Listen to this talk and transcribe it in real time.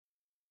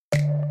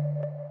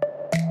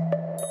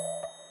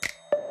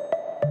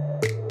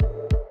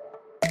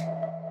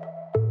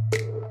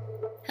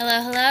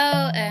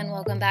Hello, and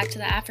welcome back to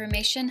the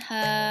Affirmation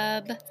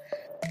Hub.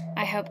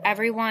 I hope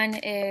everyone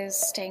is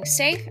staying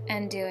safe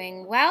and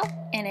doing well,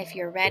 and if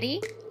you're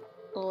ready,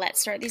 let's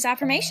start these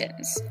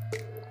affirmations.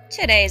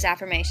 Today's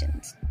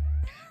affirmations.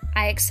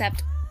 I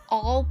accept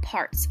all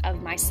parts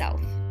of myself.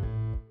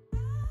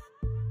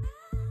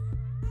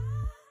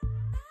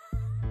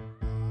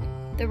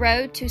 The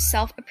road to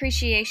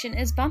self-appreciation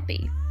is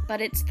bumpy, but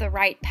it's the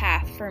right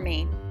path for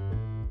me.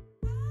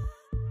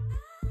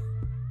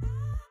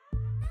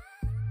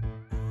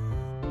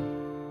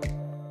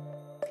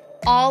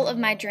 All of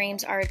my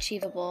dreams are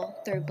achievable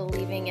through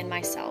believing in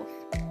myself.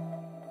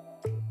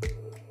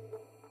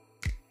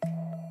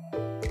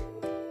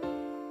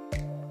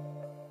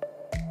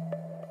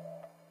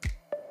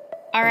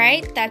 All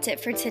right, that's it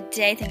for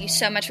today. Thank you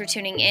so much for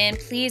tuning in.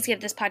 Please give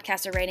this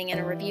podcast a rating and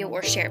a review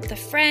or share it with a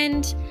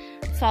friend.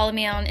 Follow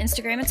me on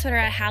Instagram and Twitter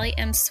at Hallie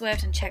M.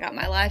 Swift and check out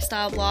my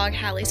lifestyle blog,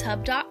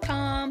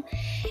 hallieshub.com.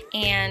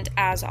 And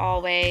as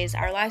always,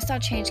 our lifestyle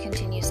change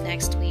continues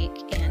next week.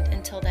 And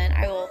until then,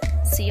 I will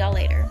see y'all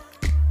later.